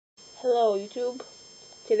Hello YouTube.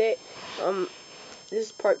 Today, this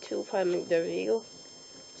is part 2 of how to make the video.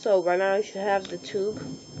 So right now you should have the tube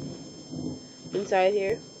inside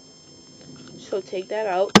here. So take that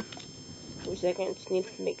out. For a second, just need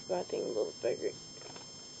to make my thing a little bigger. You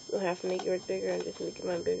don't have to make yours bigger, I'm just making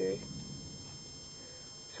mine bigger.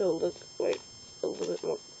 So it looks like a little bit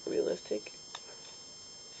more realistic.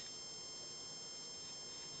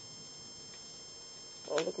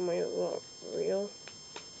 Oh, look more real,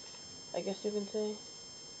 I guess you can say.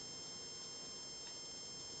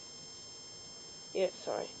 Yeah,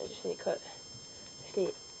 sorry, I just need to cut. Yeah.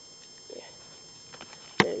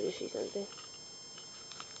 Let me just see something.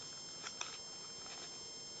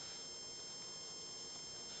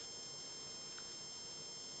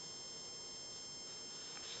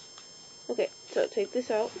 Okay, so take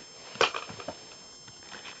this out.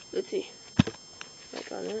 Let's see.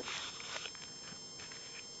 Back on it.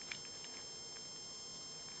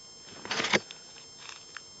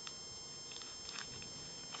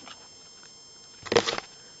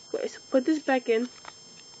 Okay, so put this back in.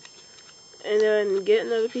 And then get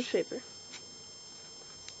another piece of paper.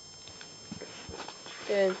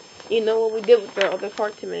 And you know what we did with the other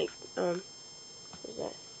part to make, what is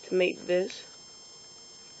that? To make this.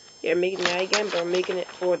 Yeah, making that again, but we're making it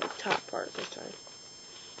for the top part this time.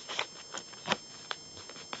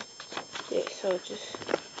 Yeah, so just,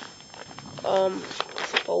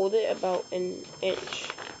 fold it about an inch.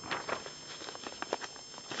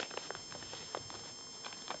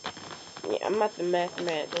 Yeah, I'm not the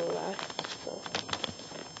mathematical guy, so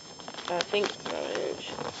I think it's about an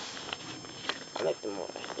inch. I like the more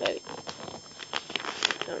athletic,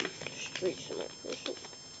 streaks in my person,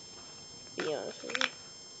 to be honest with you.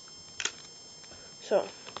 So,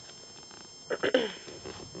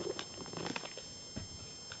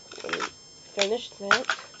 when you finish that,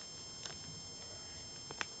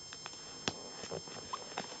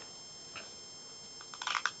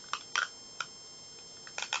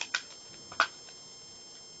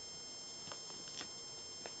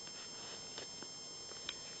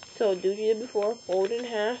 so do what you did before, fold it in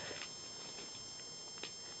half.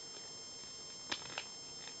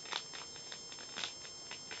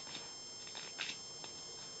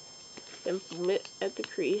 Then fold it at the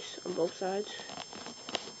crease on both sides.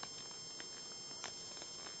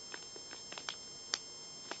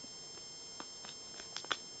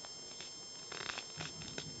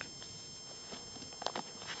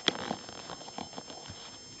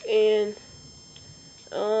 And,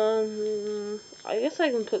 I guess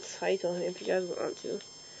I can put sights on it if you guys want to.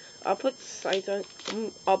 I'll put sights on,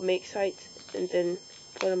 I'll make sights and then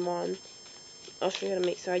put them on. I'll show you how to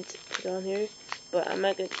make sights, put it on here. But I'm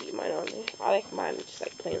not gonna keep mine on there. I like mine just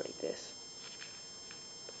like plain like this.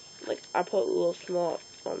 Like, I put little small,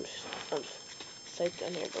 sights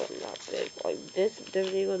on here, but not big. Like this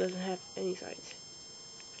video doesn't have any sights.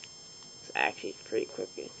 It's actually pretty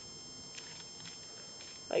crooked.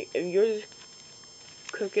 Like, if yours is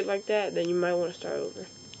crooked like that, then you might want to start over.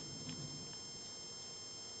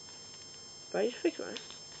 But I just fixed mine.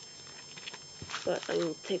 But I'm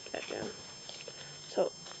going to take that down.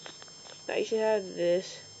 So, now you should have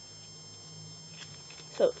this.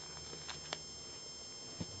 So,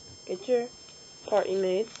 get your part you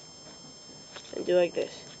made and do like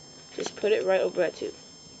this. Just put it right over that tube.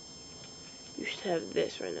 You should have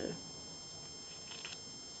this right now.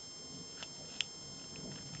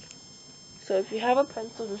 So if you have a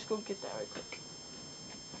pencil, just go get that right quick.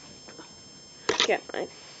 Yeah, my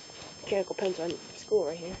mechanical pencil in school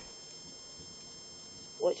right here.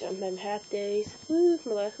 Which I'm having half days. Woo,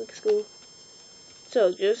 my last week of school.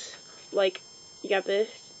 So just like you got this,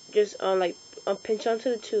 just pinch onto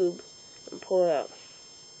the tube and pull it out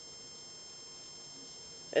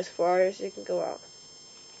as far as it can go out.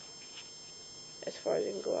 As far as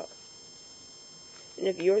it can go out. And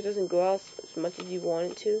if yours doesn't go out as much as you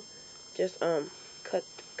want it to, just cut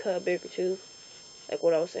a bigger tube, like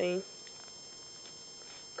what I was saying.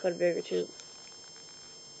 Cut a bigger tube.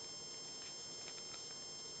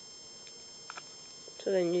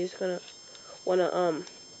 So then you're just gonna wanna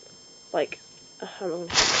like I don't know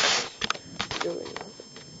doing.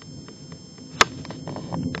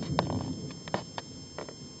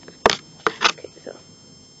 Okay, so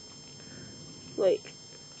like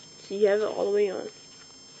so you have it all the way on.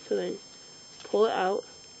 So then pull it out.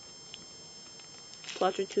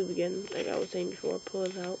 Plot your tube again, like I was saying before. Pull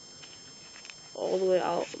it out all the way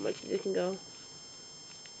out as much as it can go.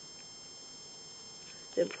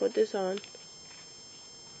 Then put this on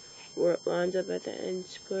where it lines up at the end.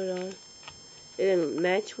 Just put it on. And then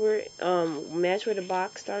match where the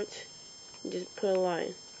box starts. And just put a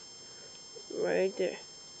line right there.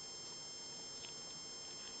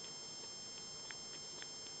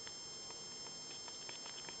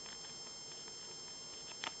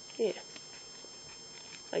 Yeah,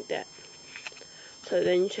 like that. So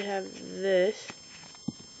then you should have this.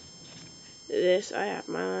 I have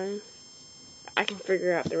mine. I can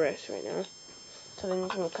figure out the rest right now. So then you're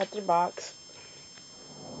going to cut the box.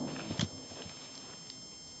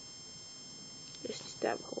 Just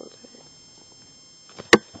stab holes in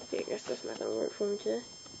it. Okay, I guess that's not going to work for me today.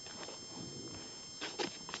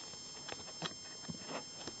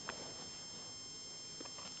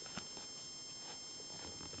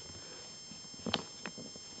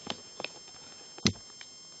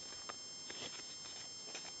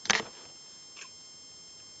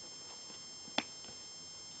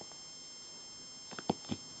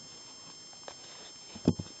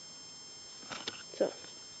 So,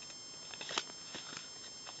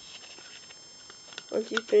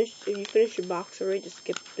 if you finish your box already, just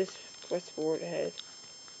skip this, press forward ahead.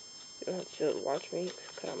 You don't have to watch me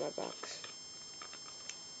cut out my box.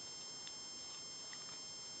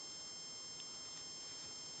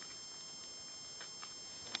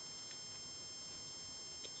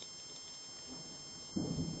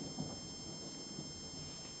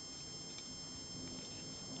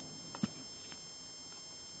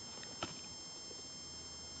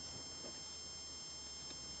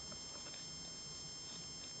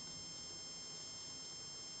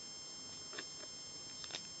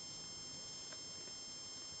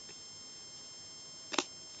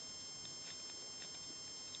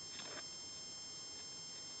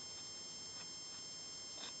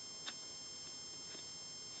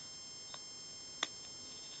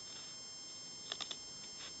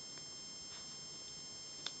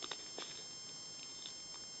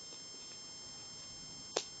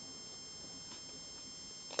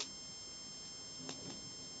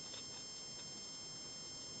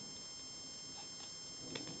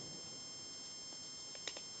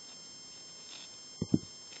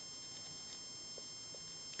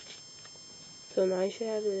 So now you should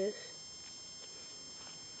have this.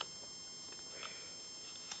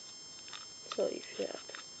 So you should have.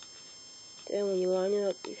 Then when you line it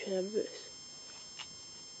up, you should have this.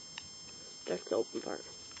 That's the open part.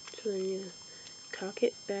 So then you cock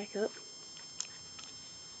it back up.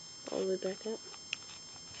 All the way back up.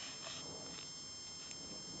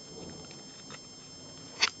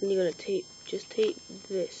 And you're gonna just tape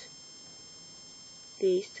these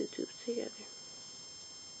two tubes together.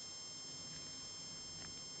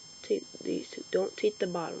 Tape these two. Don't tape the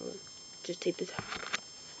bottom one. Just tape the top.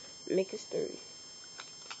 Make it sturdy.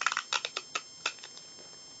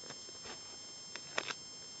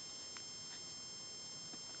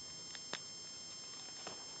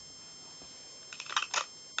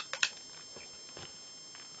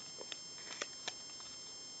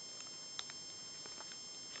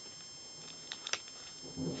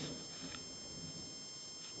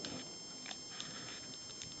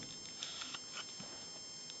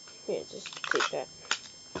 Yeah, just take that.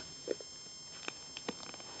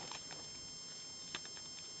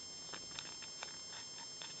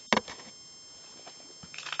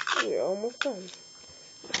 We're almost done.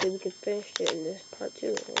 Okay, we can finish it in this part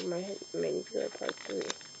 2. We might need to go to part 3.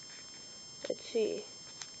 Let's see.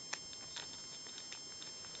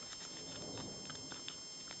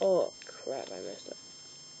 Oh crap, I messed up.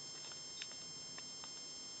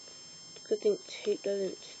 Good thing tape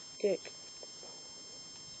doesn't stick.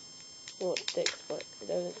 Well, it sticks, but it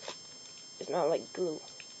doesn't. It's not like glue.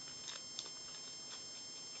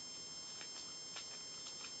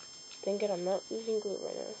 Thank God I'm not using glue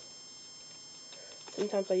right now.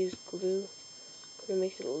 Sometimes I use glue because it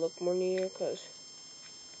makes it look more neater because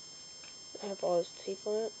I have all this tape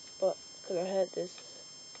on it. But because I had this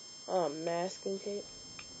masking tape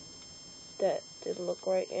that didn't look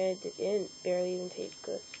right and it didn't barely even tape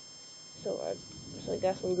good. So I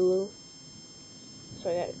got some glue. So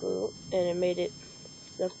I got glue and it made it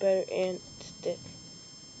look better and stick.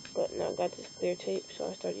 But now I got this clear tape, so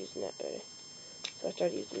I started using that better. So I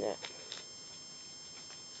started using that.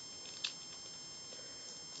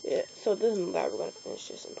 Yeah, so it doesn't matter, we're going to finish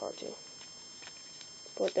this in part 2.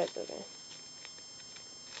 But that's okay.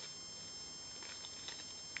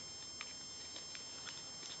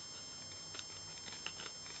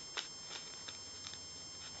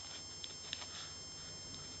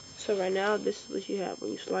 So right now, this is what you have.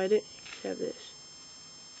 When you slide it, you have this.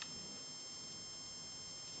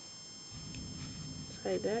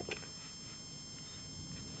 Slide back.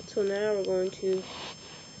 So now we're going to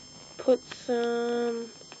put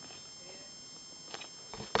some,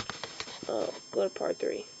 go to part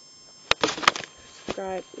 3.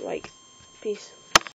 Subscribe, like, peace.